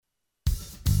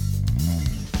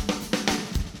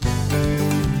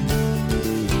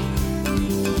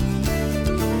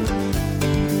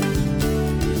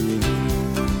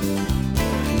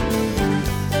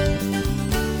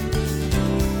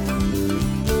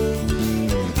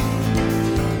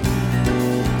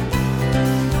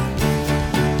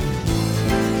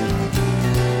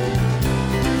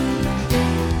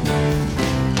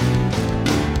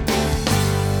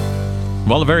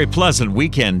Well, a very pleasant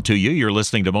weekend to you. You're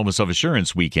listening to Moments of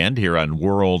Assurance Weekend here on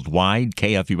Worldwide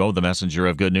KFUO, the messenger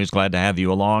of good news. Glad to have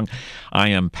you along. I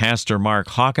am Pastor Mark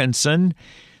Hawkinson.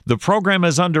 The program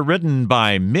is underwritten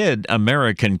by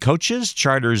Mid-American Coaches,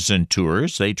 Charters, and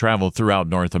Tours. They travel throughout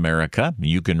North America.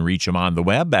 You can reach them on the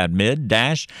web at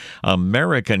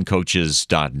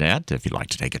mid-americancoaches.net if you'd like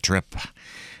to take a trip.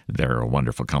 They're a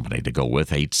wonderful company to go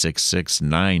with.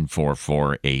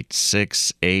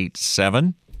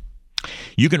 866-944-8687.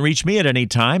 You can reach me at any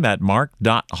time at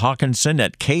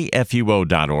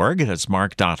mark.hawkinson@kfuo.org. That's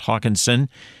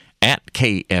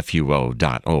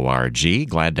mark.hawkinson@kfuo.org.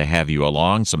 Glad to have you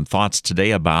along. Some thoughts today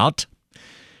about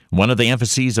one of the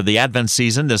emphases of the Advent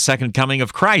season, the second coming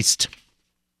of Christ.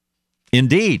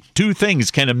 Indeed, two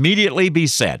things can immediately be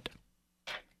said.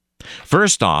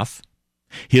 First off,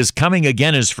 his coming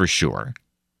again is for sure.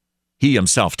 He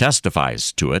himself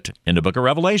testifies to it in the book of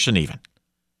Revelation even.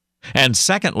 And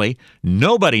secondly,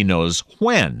 nobody knows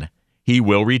when he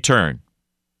will return.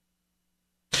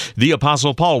 The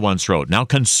Apostle Paul once wrote, "Now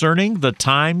concerning the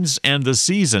times and the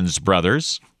seasons,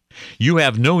 brothers, you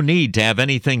have no need to have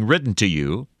anything written to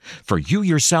you, for you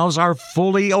yourselves are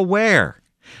fully aware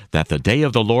that the day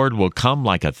of the Lord will come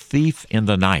like a thief in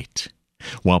the night.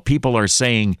 While people are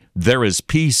saying there is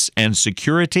peace and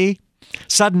security,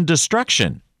 sudden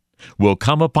destruction will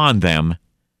come upon them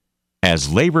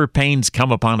as labor pains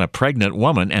come upon a pregnant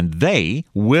woman, and they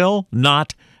will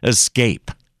not escape.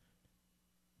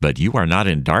 But you are not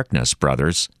in darkness,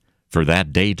 brothers, for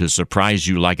that day to surprise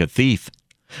you like a thief.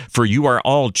 For you are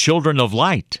all children of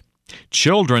light,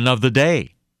 children of the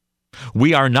day.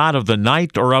 We are not of the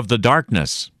night or of the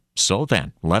darkness. So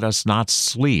then, let us not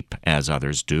sleep as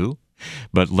others do,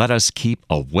 but let us keep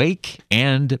awake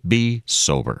and be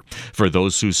sober. For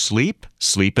those who sleep,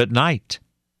 sleep at night.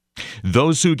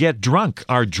 Those who get drunk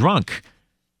are drunk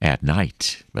at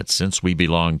night. But since we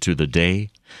belong to the day,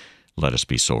 let us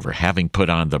be sober, having put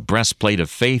on the breastplate of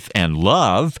faith and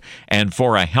love, and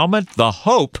for a helmet, the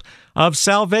hope of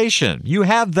salvation." You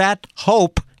have that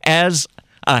hope as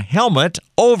a helmet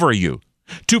over you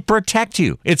to protect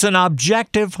you. It's an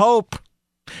objective hope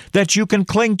that you can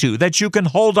cling to, that you can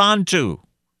hold on to.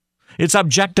 It's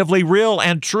objectively real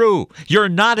and true. You're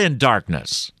not in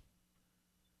darkness.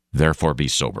 Therefore, be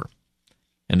sober.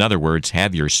 In other words,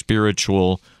 have your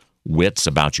spiritual wits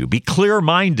about you. Be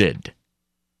clear-minded.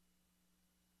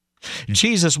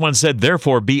 Jesus once said,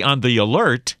 "Therefore, be on the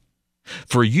alert,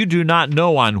 for you do not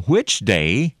know on which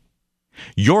day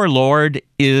your Lord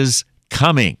is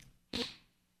coming."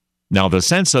 Now, the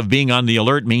sense of being on the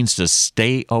alert means to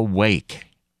stay awake.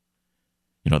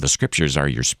 You know, the Scriptures are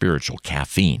your spiritual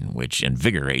caffeine, which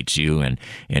invigorates you and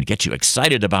gets you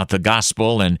excited about the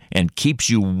gospel and keeps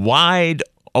you wide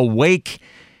awake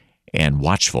and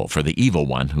watchful for the evil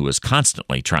one who is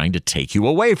constantly trying to take you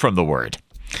away from the Word.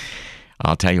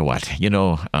 I'll tell you what,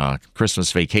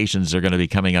 Christmas vacations are going to be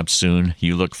coming up soon.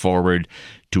 You look forward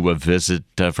to a visit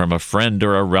from a friend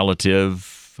or a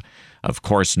relative. Of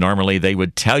course, normally they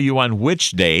would tell you on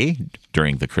which day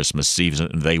during the Christmas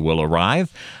season they will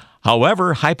arrive.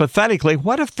 However, hypothetically,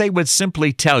 what if they would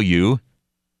simply tell you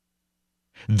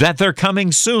that they're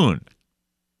coming soon?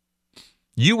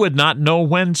 You would not know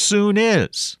when soon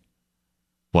is.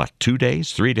 What, 2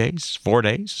 days, 3 days, 4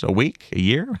 days, a week, a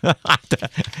year?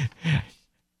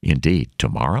 Indeed,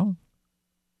 tomorrow?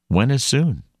 When is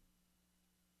soon?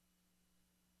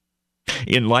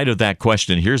 In light of that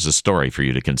question, here's a story for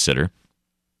you to consider.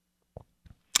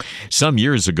 Some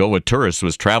years ago, a tourist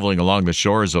was traveling along the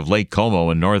shores of Lake Como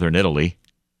in northern Italy,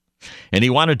 and he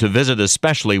wanted to visit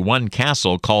especially one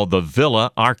castle called the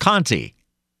Villa Arconti.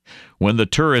 When the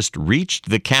tourist reached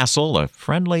the castle, a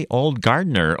friendly old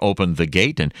gardener opened the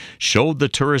gate and showed the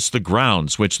tourist the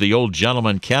grounds, which the old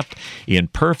gentleman kept in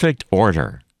perfect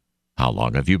order. "How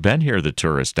long have you been here?" the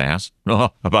tourist asked.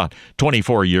 "Oh, about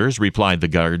 24 years, replied the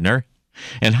gardener.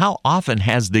 "And how often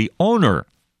has the owner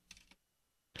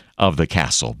of the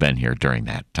castle been here during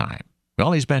that time?"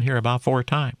 "Well, he's been here about 4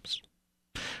 times.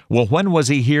 "Well, when was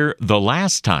he here the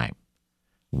last time?"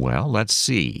 "Well, let's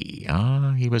see.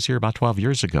 He was here about 12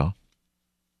 years ago.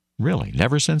 "Really?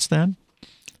 Never since then?"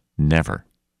 "Never."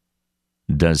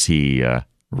 "Does he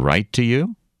write to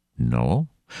you?" "No."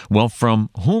 "Well,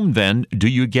 from whom then do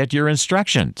you get your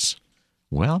instructions?"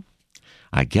 "Well,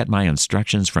 I get my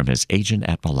instructions from his agent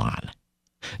at Milan."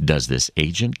 "Does this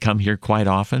agent come here quite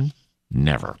often?"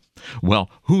 "Never." "Well,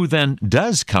 who then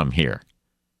does come here?"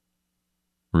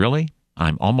 "Really?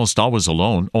 I'm almost always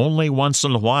alone. Only once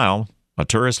in a while, a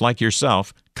tourist like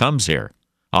yourself comes here."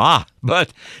 "Ah,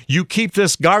 but you keep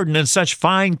this garden in such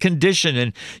fine condition,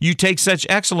 and you take such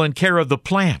excellent care of the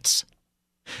plants.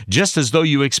 just as though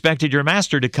you expected your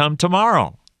master to come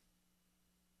tomorrow.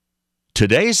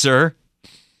 Today, sir,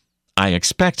 I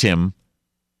expect him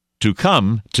to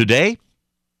come today.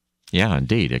 Yeah,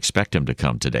 indeed, expect him to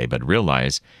come today, but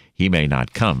realize he may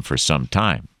not come for some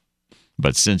time.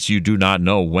 But since you do not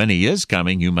know when he is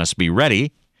coming, you must be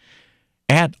ready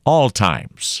at all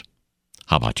times.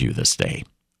 How about you this day?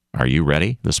 Are you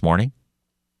ready this morning?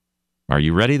 Are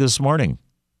you ready this morning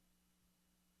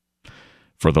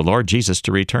for the Lord Jesus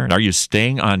to return? Are you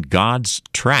staying on God's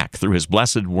track through his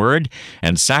blessed word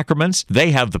and sacraments?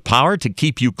 They have the power to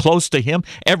keep you close to him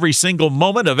every single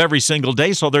moment of every single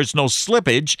day, so there's no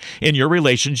slippage in your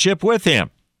relationship with him.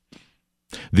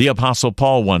 The Apostle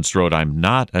Paul once wrote, "I'm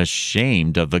not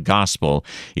ashamed of the gospel.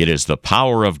 It is the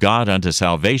power of God unto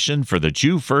salvation for the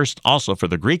Jew first, also for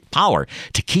the Greek, power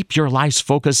to keep your life's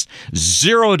focus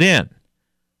zeroed in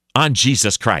on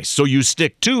Jesus Christ, so you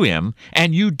stick to him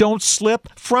and you don't slip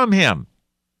from him."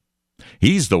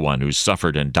 He's the one who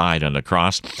suffered and died on the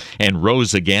cross and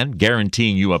rose again,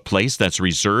 guaranteeing you a place that's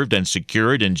reserved and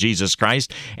secured in Jesus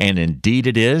Christ. And indeed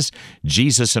it is.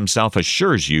 Jesus himself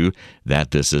assures you that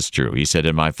this is true. He said,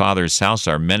 "In my Father's house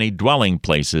are many dwelling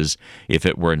places. If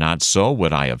it were not so,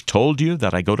 would I have told you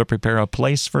that I go to prepare a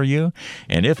place for you?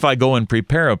 And if I go and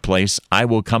prepare a place, I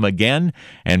will come again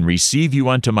and receive you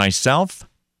unto myself,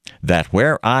 that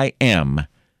where I am,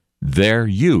 there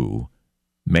you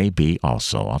may be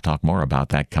also." I'll talk more about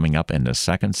that coming up in the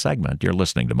second segment. You're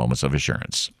listening to Moments of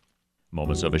Assurance.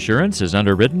 Moments of Assurance is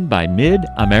underwritten by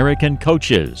Mid-American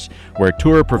Coaches, where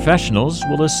tour professionals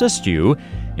will assist you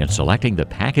in selecting the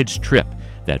package trip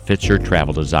that fits your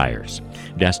travel desires.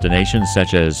 Destinations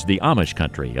such as the Amish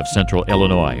country of central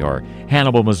Illinois or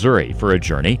Hannibal, Missouri for a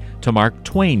journey to Mark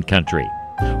Twain country,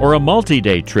 or a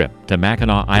multi-day trip to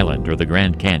Mackinac Island or the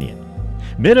Grand Canyon.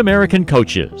 Mid-American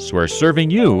Coaches, where serving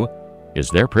you is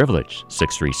their privilege.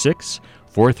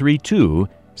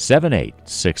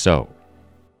 636-432-7860.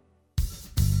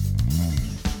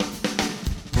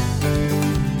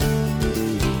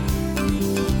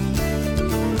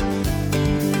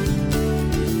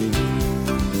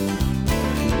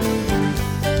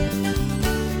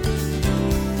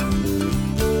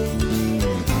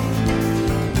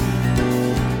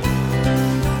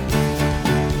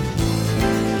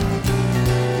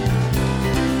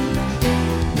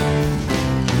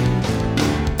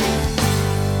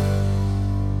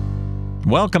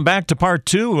 Welcome back to part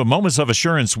two of Moments of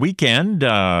Assurance Weekend,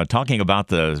 talking about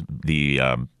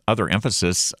the other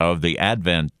emphasis of the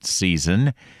Advent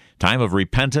season, time of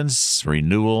repentance,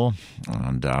 renewal,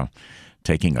 and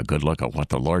taking a good look at what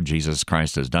the Lord Jesus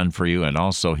Christ has done for you and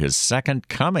also his second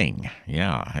coming.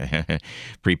 Yeah,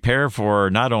 prepare for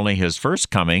not only his first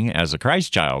coming as a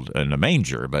Christ child in a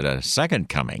manger, but a second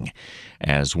coming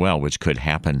as well, which could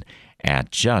happen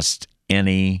at just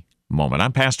any moment.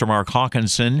 I'm Pastor Mark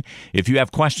Hawkinson. If you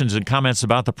have questions and comments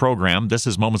about the program, this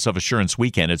is Moments of Assurance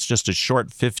Weekend. It's just a short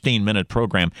 15-minute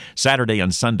program, Saturday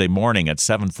and Sunday morning at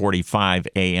 7:45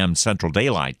 a.m. Central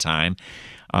Daylight Time.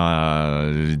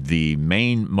 The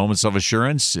main Moments of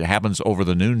Assurance happens over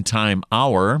the noontime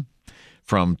hour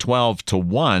from 12 to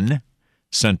 1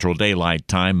 Central Daylight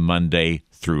Time, Monday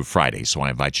through Friday. So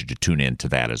I invite you to tune in to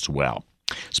that as well.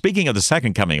 Speaking of the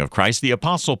second coming of Christ, the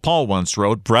Apostle Paul once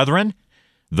wrote, "Brethren,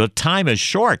 the time is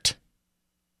short."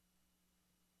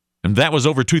 And that was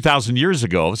over 2,000 years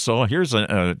ago. So here's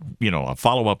a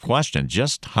follow-up question.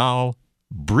 Just how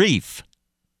brief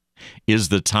is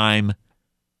the time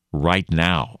right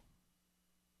now?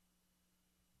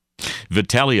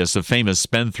 Vitellius, a famous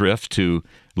spendthrift who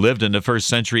lived in the 1st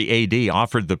century A.D.,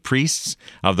 offered the priests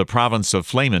of the province of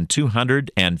Flamen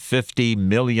 $250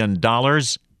 million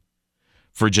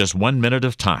for just 1 minute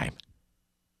of time.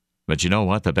 But you know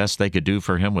what? The best they could do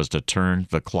for him was to turn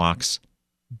the clocks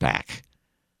back.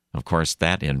 Of course,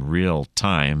 that in real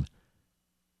time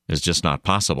is just not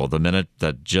possible. The minute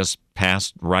that just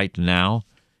passed right now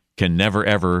can never,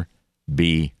 ever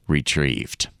be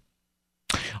retrieved.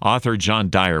 Author John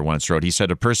Dyer once wrote, he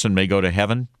said, "A person may go to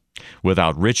heaven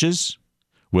without riches,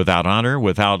 without honor,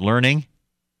 without learning,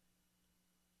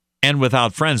 and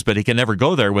without friends, but he can never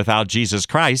go there without Jesus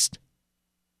Christ.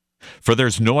 For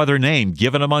there's no other name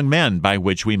given among men by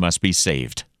which we must be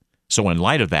saved." So in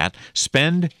light of that,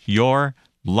 spend your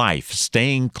life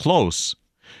staying close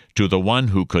to the one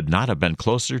who could not have been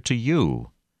closer to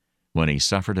you when he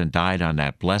suffered and died on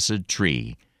that blessed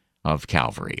tree of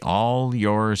Calvary. All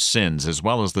your sins, as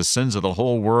well as the sins of the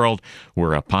whole world,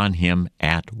 were upon him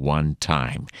at one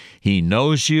time. He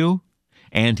knows you,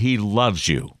 and he loves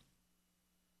you,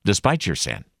 despite your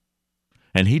sin.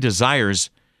 And he desires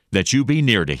that you be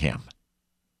near to him.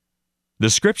 The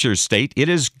Scriptures state it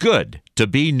is good to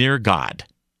be near God.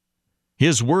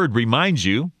 His Word reminds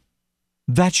you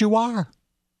that you are.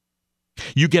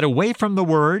 You get away from the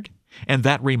Word, and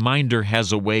that reminder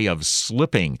has a way of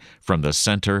slipping from the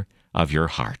center of your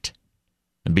heart.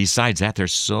 And besides that,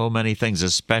 there's so many things,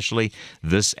 especially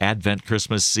this Advent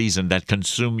Christmas season, that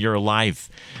consume your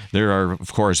life. There are,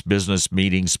 of course, business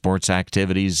meetings, sports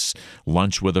activities,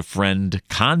 lunch with a friend,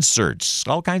 concerts,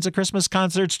 all kinds of Christmas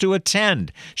concerts to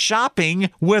attend, shopping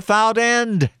without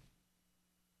end.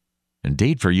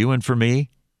 Indeed, for you and for me,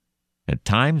 at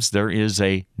times there is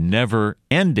a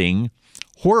never-ending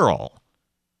whirl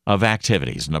of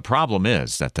activities. And the problem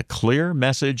is that the clear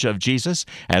message of Jesus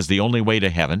as the only way to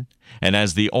heaven and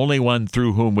as the only one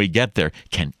through whom we get there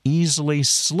can easily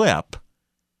slip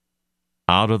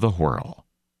out of the whirl.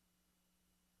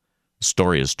 The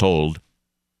story is told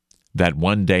that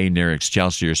one day near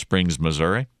Excelsior Springs,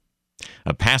 Missouri,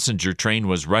 a passenger train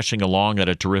was rushing along at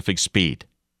a terrific speed.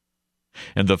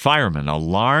 And the firemen,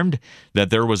 alarmed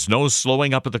that there was no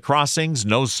slowing up at the crossings,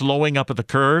 no slowing up at the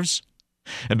curves,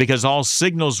 and because all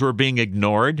signals were being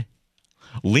ignored,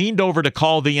 leaned over to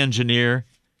call the engineer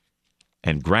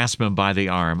and grasp him by the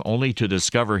arm, only to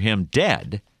discover him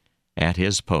dead at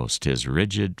his post, his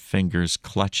rigid fingers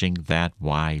clutching that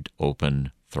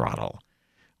wide-open throttle.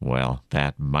 Well,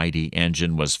 that mighty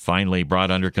engine was finally brought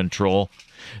under control.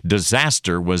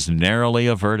 Disaster was narrowly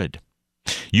averted.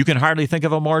 You can hardly think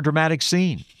of a more dramatic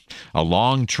scene. A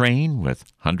long train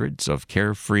with hundreds of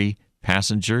carefree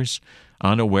passengers,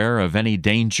 unaware of any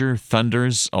danger,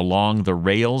 thunders along the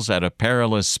rails at a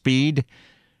perilous speed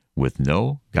with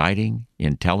no guiding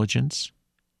intelligence,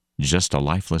 just a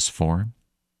lifeless form.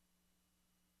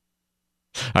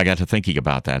 I got to thinking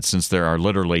about that, since there are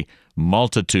literally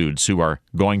multitudes who are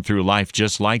going through life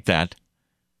just like that.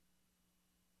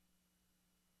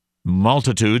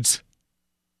 Multitudes.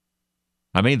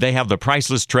 I mean, they have the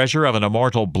priceless treasure of an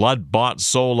immortal blood-bought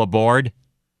soul aboard,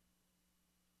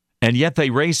 and yet they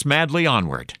race madly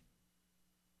onward.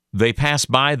 They pass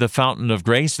by the fountain of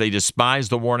grace. They despise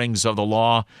the warnings of the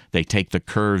law. They take the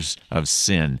curves of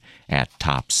sin at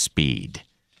top speed.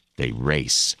 They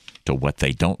race to what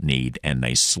they don't need, and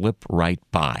they slip right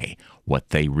by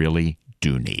what they really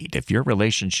do need. If your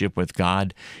relationship with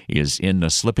God is in the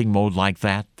slipping mode like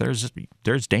that, there's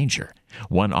danger.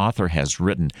 One author has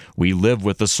written, "We live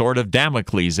with the sword of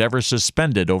Damocles ever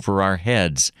suspended over our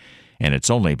heads, and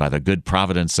it's only by the good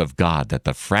providence of God that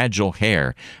the fragile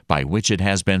hair by which it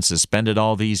has been suspended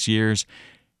all these years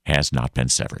has not been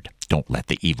severed." Don't let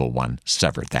the evil one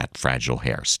sever that fragile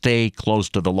hair. Stay close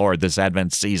to the Lord this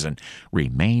Advent season.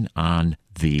 Remain on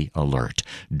the alert.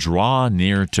 Draw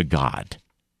near to God.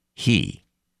 He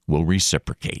will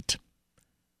reciprocate.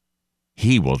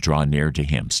 He will draw near to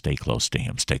Him. Stay close to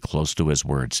Him. Stay close to His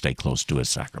Word. Stay close to His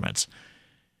sacraments.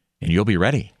 And you'll be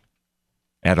ready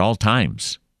at all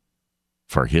times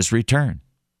for His return.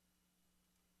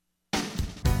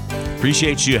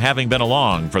 Appreciate you having been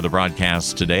along for the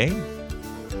broadcast today.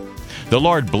 The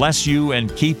Lord bless you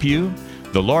and keep you.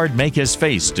 The Lord make His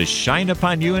face to shine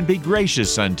upon you and be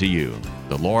gracious unto you.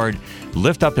 The Lord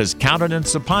lift up His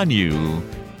countenance upon you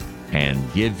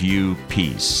and give you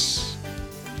peace.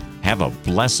 Have a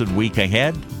blessed week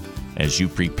ahead as you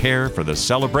prepare for the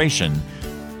celebration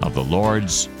of the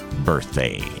Lord's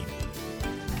birthday.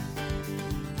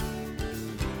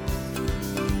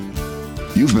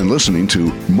 You've been listening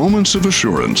to Moments of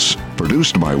Assurance,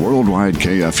 produced by Worldwide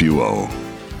KFUO.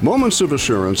 Moments of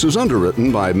Assurance is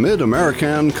underwritten by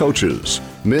Mid-American Coaches,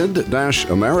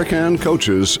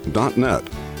 mid-americancoaches.net.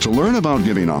 To learn about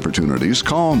giving opportunities,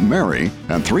 call Mary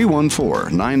at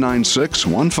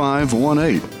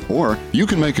 314-996-1518. Or you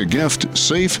can make a gift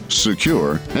safe,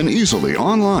 secure, and easily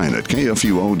online at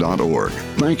kfuo.org.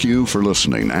 Thank you for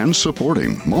listening and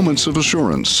supporting Moments of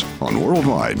Assurance on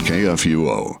Worldwide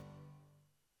KFUO.